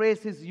same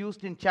phrase is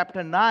used in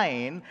chapter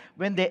 9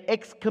 when they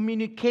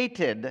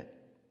excommunicated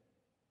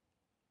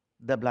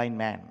the blind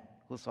man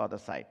who saw the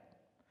sight.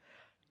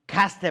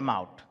 Cast them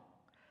out.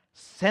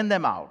 Send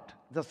them out.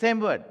 The same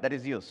word that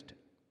is used.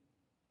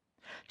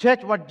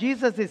 Church, what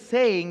Jesus is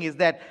saying is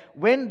that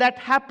when that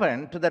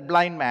happened to that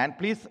blind man,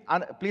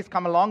 please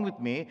come along with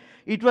me,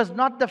 it was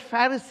not the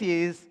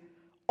Pharisees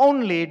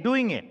only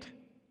doing it.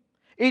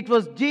 It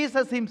was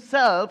Jesus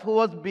himself who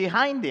was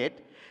behind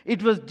it.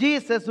 It was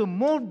Jesus who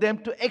moved them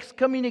to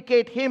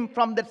excommunicate him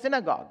from the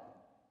synagogue.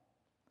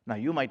 Now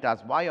you might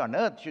ask, why on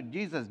earth should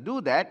Jesus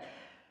do that?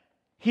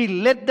 He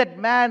let that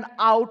man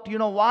out. You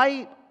know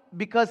why?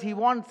 Because he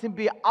wants him to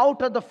be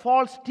out of the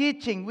false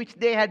teaching which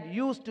they had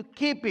used to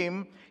keep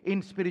him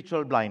in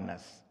spiritual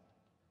blindness.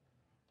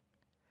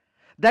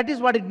 That is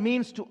what it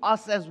means to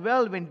us as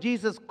well. When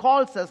Jesus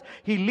calls us,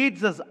 he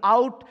leads us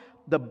out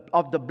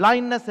of the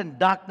blindness and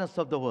darkness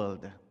of the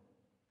world.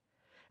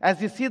 As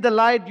you see the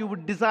light, you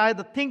would desire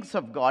the things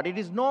of God. It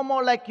is no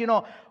more like,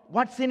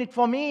 what's in it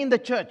for me in the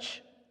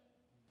church?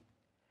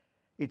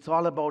 It's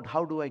all about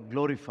how do I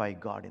glorify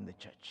God in the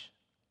church.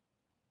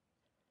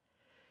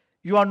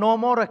 You are no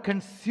more a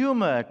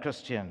consumer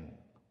Christian.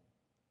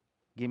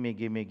 Gimme,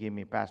 gimme,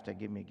 gimme, pastor,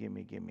 gimme,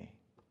 gimme, gimme.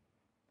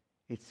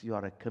 You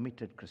are a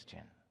committed Christian.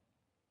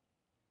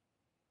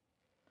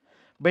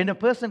 When a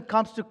person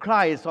comes to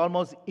Christ,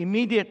 almost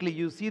immediately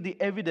you see the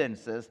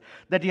evidences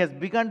that he has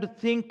begun to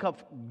think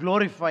of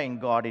glorifying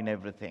God in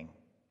everything.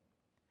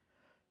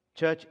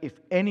 Church, if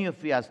any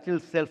of you are still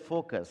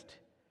self-focused,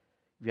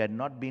 we have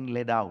not been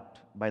led out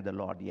by the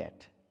Lord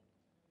yet.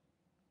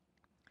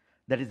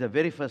 That is the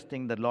very first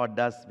thing the Lord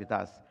does with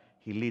us.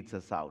 He leads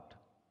us out.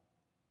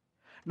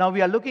 Now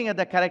we are looking at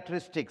the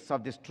characteristics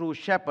of this true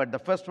shepherd. The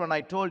first one I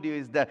told you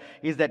is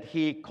that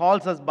he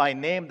calls us by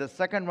name. The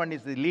second one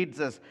is he leads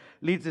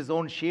his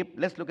own sheep.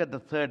 Let's look at the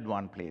third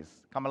one, please.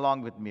 Come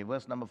along with me,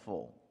 verse number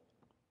 4.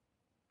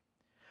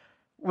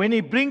 When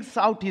he brings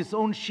out his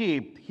own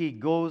sheep, he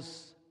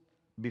goes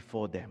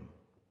before them.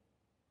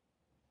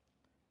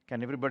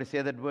 Can everybody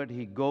say that word?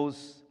 He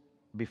goes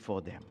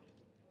before them,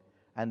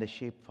 and the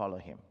sheep follow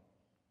him.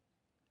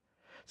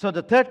 So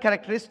the third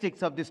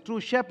characteristics of this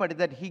true shepherd is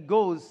that he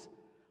goes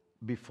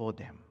before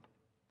them.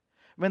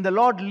 When the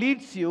Lord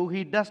leads you,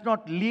 he does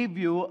not leave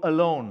you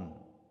alone.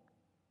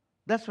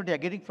 That's what you are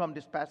getting from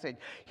this passage.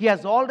 He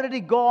has already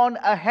gone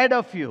ahead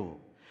of you.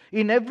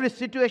 In every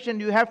situation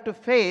you have to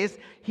face,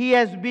 he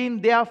has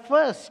been there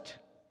first.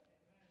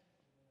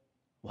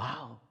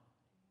 Wow.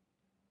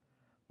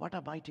 What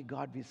a mighty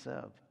God we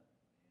serve.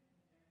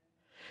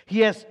 He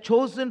has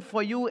chosen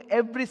for you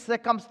every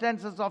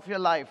circumstances of your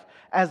life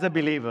as a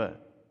believer.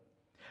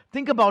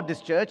 Think about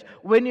this, church.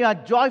 When you are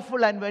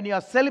joyful and when you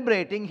are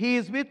celebrating, he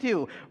is with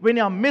you. When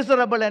you are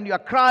miserable and you are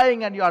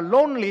crying and you are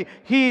lonely,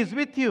 he is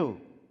with you.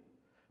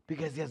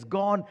 Because he has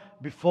gone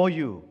before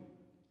you.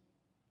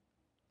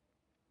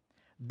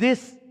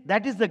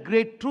 That is the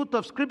great truth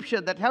of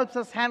Scripture that helps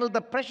us handle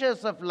the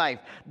pressures of life,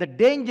 the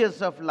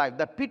dangers of life,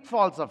 the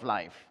pitfalls of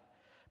life.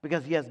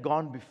 Because he has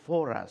gone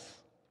before us.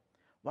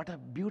 What a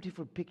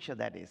beautiful picture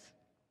that is.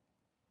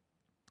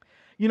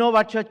 You know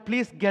what, church?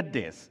 Please get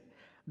this.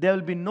 There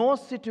will be no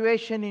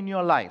situation in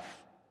your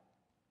life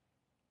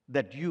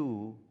that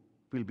you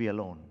will be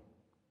alone.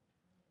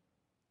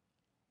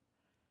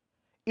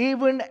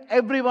 Even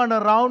everyone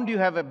around you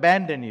have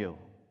abandoned you.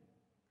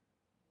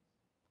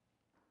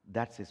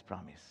 That's his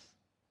promise.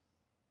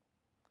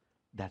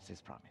 That's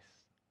his promise.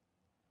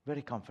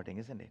 Very comforting,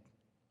 isn't it?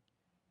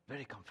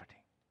 Very comforting.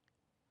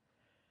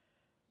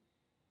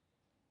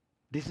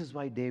 This is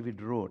why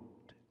David wrote.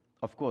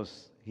 Of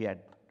course, he had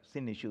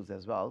sin issues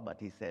as well,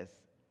 but he says,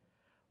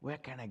 where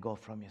can I go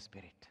from your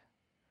spirit?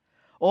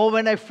 Oh,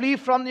 when I flee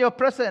from your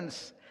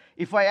presence,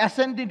 If I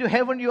ascend into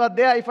heaven, you are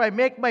there. If I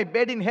make my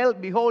bed in hell,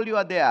 behold, you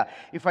are there.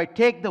 If I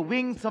take the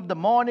wings of the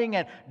morning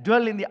and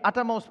dwell in the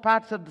uttermost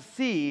parts of the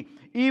sea,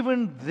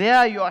 even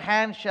there your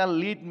hand shall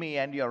lead me,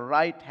 and your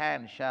right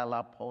hand shall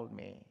uphold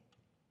me.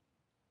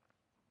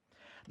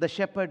 The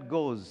shepherd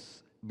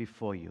goes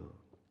before you.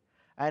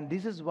 And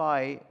this is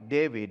why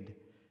David,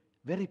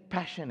 very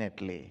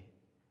passionately,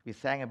 we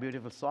sang a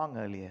beautiful song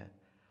earlier,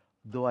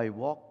 though I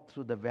walk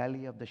through the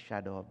valley of the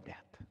shadow of death.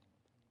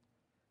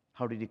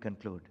 How did he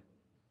conclude?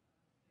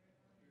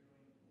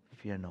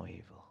 Fear no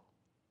evil.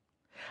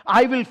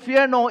 I will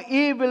fear no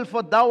evil,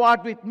 for thou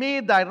art with me,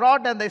 thy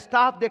rod and thy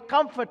staff, they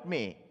comfort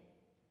me.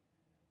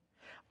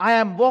 I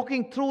am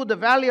walking through the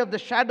valley of the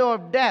shadow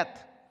of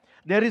death.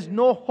 There is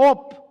no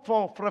hope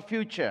for a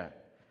future.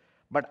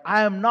 But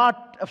I am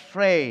not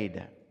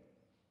afraid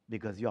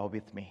because you are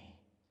with me.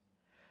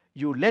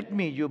 You led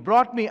me, you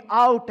brought me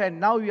out, and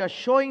now you are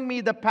showing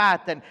me the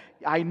path. And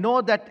I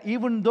know that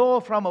even though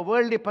from a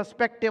worldly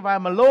perspective I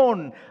am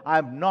alone, I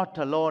am not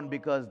alone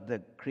because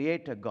the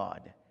Creator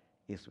God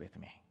is with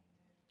me.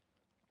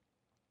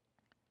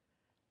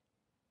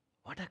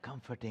 What a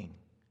comforting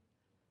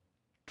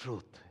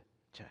truth,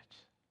 church.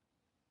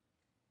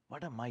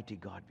 What a mighty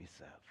God we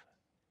serve.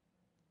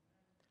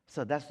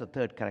 So that's the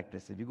third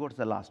characteristic. We go to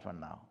the last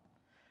one now.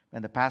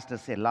 When the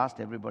pastors say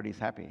last, everybody is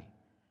happy.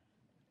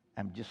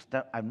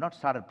 I've not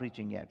started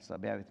preaching yet, so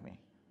bear with me.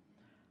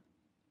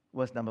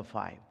 Verse number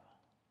 5.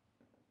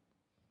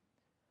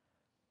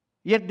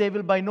 Yet they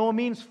will by no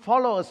means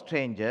follow a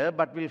stranger,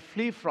 but will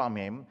flee from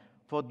him,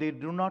 for they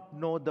do not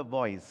know the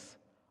voice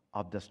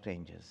of the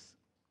strangers.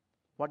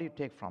 What do you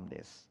take from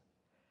this?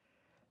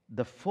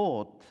 The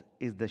fourth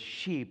is the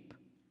sheep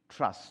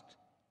trust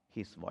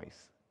his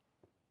voice.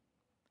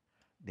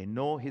 They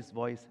know his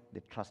voice,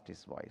 they trust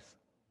his voice.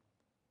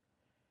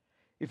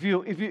 If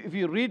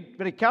you read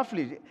very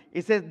carefully,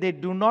 it says they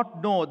do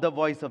not know the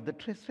voice of the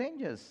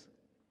strangers.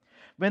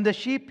 When the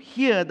sheep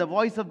hear the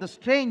voice of the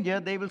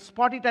stranger, they will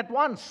spot it at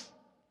once.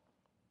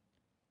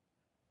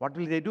 What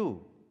will they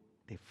do?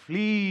 They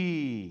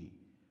flee.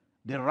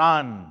 They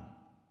run.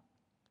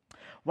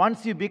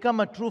 Once you become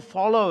a true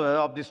follower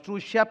of this true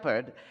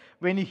shepherd,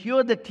 when you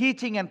hear the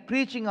teaching and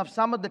preaching of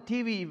some of the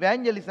TV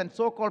evangelists and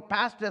so-called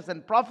pastors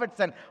and prophets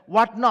and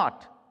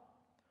whatnot,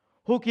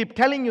 who keep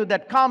telling you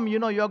that, come,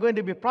 you're going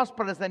to be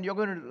prosperous and you're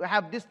going to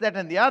have this, that,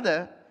 and the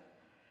other,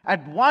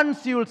 at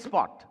once you will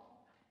spot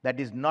that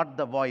is not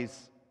the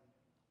voice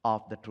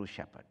of the true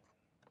shepherd.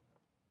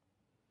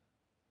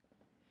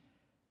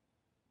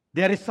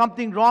 There is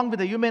something wrong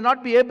with it. You may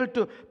not be able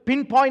to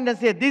pinpoint and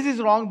say, this is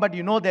wrong, but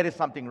you know there is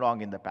something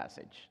wrong in the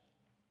passage.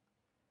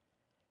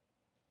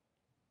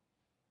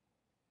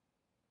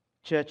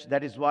 Church,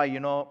 that is why,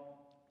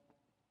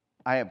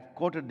 I have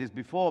quoted this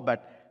before,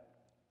 but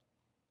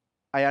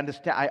I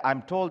understand.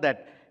 I'm told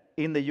that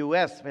in the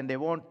US, when they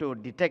want to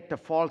detect a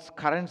false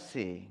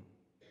currency,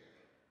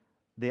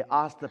 they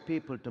ask the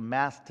people to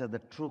master the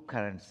true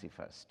currency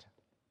first.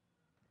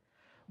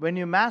 When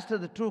you master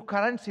the true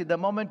currency, the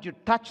moment you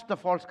touch the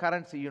false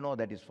currency, you know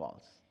that is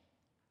false.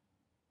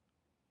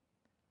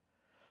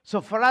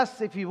 So for us,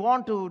 if we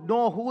want to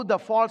know who the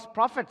false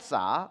prophets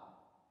are,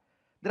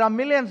 there are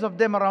millions of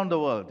them around the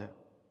world.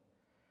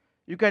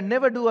 You can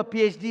never do a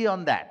PhD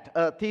on that,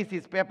 a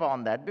thesis paper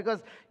on that,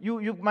 because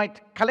you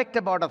might collect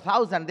about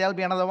 1,000, there'll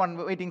be another one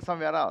waiting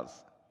somewhere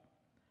else.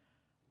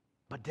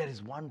 But there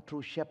is one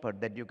true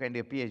shepherd that you can do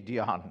a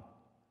PhD on.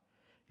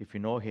 If you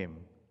know him,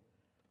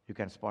 you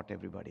can spot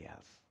everybody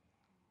else.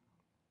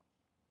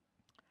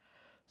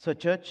 So,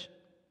 church,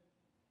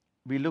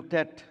 we looked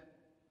at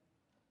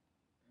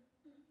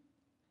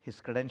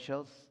his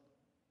credentials,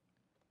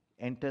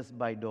 enters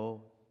by door,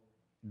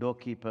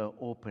 doorkeeper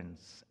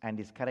opens, and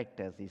his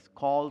characters. He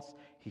calls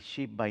his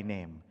sheep by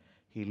name.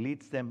 He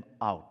leads them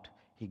out.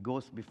 He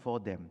goes before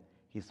them.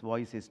 His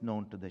voice is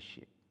known to the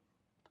sheep.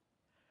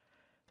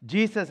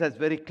 Jesus has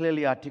very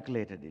clearly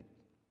articulated it,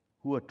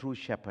 who a true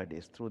shepherd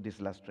is, through this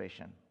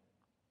illustration.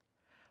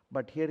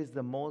 But here is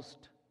the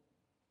most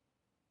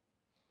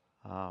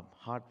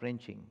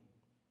heart-wrenching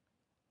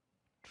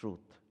truth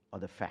or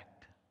the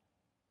fact.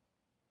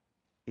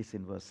 It's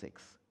in verse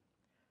 6.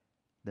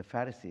 The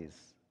Pharisees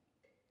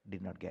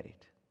did not get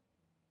it.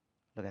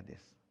 Look at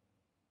this.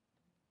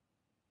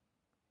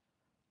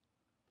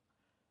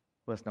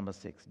 Verse number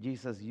 6.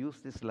 Jesus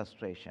used this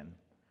illustration,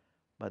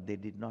 but they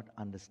did not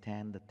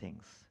understand the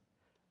things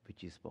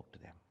which he spoke to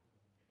them.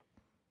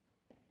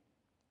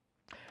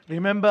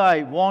 Remember,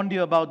 I warned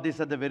you about this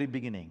at the very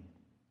beginning.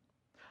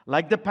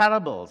 Like the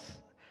parables,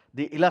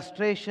 the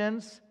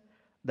illustrations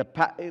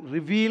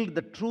revealed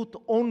the truth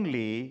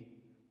only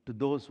to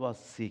those who are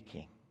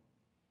seeking.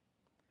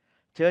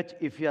 Church,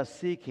 if you are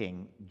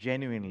seeking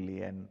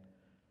genuinely, and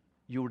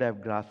you would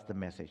have grasped the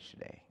message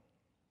today.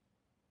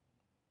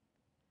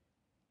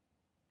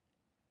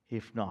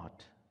 If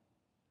not,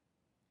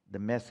 the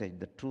message,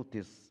 the truth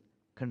is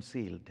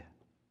concealed.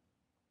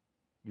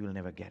 You will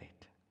never get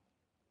it.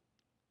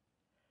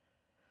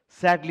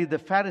 Sadly, the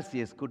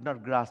Pharisees could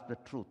not grasp the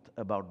truth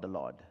about the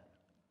Lord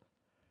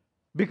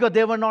because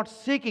they were not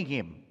seeking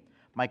him.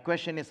 My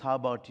question is, how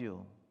about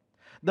you?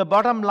 The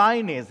bottom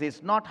line is,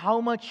 it's not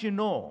how much you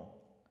know,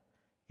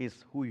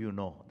 it's who you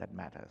know that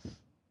matters.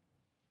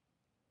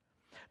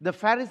 The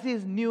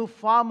Pharisees knew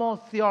far more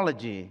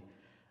theology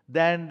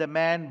than the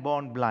man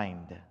born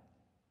blind,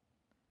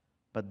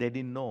 but they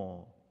didn't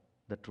know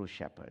the true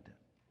shepherd.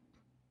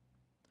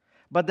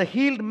 But the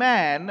healed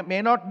man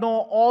may not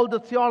know all the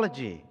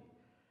theology,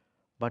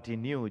 but he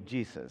knew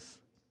Jesus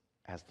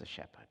as the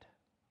shepherd.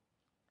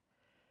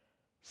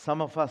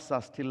 Some of us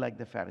are still like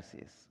the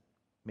Pharisees,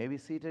 maybe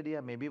seated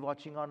here, maybe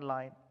watching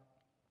online.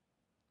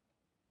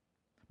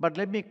 But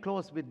let me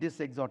close with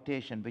this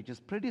exhortation, which is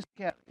pretty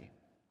scary,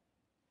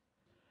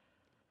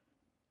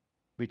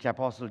 which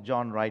Apostle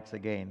John writes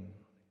again.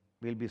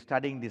 We'll be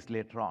studying this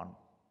later on.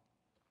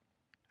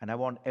 And I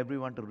want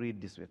everyone to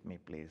read this with me,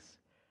 please.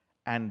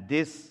 And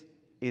this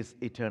is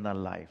eternal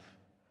life,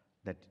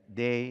 that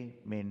they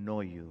may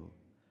know you,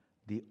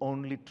 the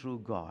only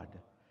true God,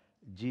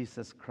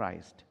 Jesus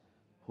Christ,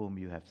 whom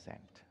you have sent.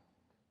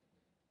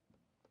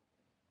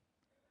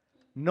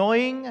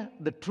 Knowing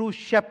the true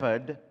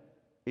shepherd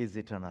is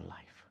eternal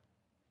life.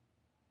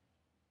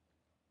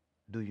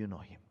 Do you know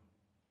him?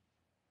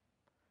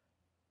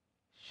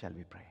 Shall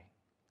we pray?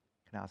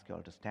 Can I ask you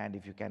all to stand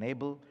if you can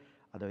able?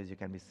 Otherwise you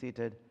can be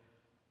seated.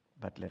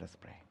 But let us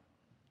pray.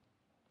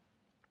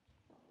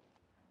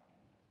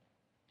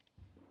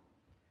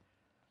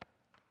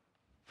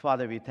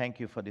 Father, we thank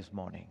you for this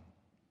morning.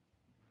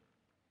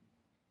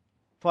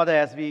 Father,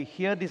 as we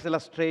hear this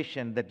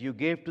illustration that you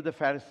gave to the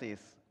Pharisees,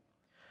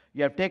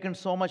 you have taken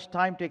so much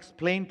time to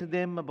explain to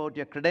them about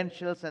your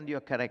credentials and your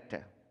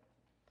character.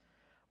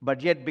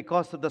 But yet,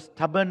 because of the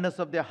stubbornness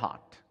of their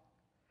heart,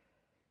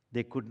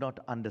 they could not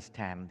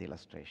understand the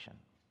illustration.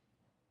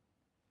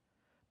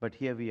 But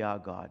here we are,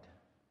 God.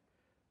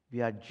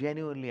 We are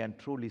genuinely and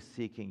truly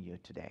seeking you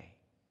today.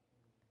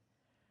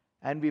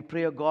 And we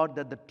pray, O God,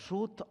 that the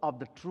truth of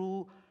the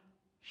true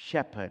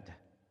shepherd,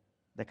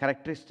 the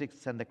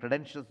characteristics and the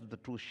credentials of the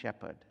true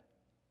shepherd,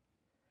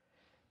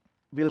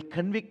 will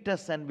convict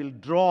us and will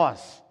draw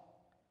us,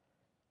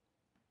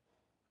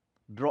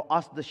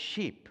 the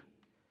sheep,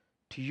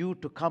 to you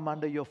to come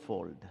under your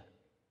fold.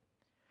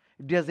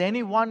 If there's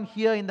anyone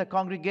here in the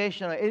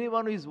congregation or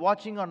anyone who is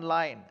watching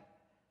online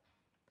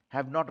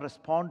have not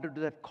responded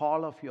to that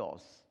call of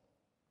yours,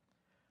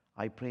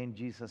 I pray in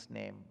Jesus'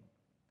 name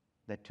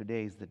that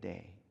today is the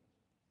day.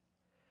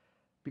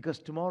 Because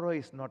tomorrow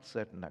is not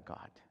certain, O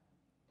God.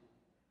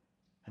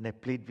 And I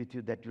plead with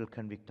you that you will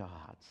convict our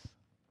hearts.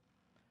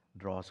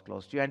 Draw us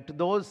close to you. And to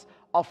those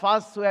of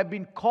us who have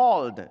been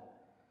called,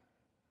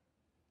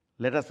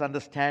 let us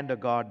understand, O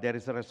God, there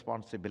is a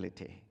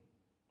responsibility.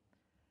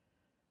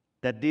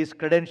 That these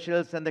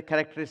credentials and the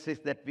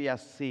characteristics that we are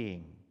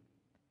seeing,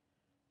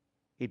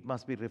 it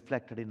must be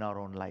reflected in our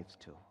own lives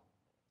too.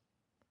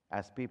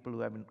 As people who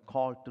have been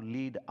called to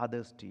lead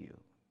others to you.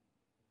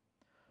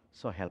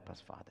 So help us,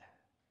 Father.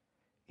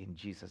 In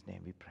Jesus'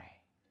 name we pray.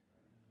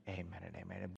 Amen and amen.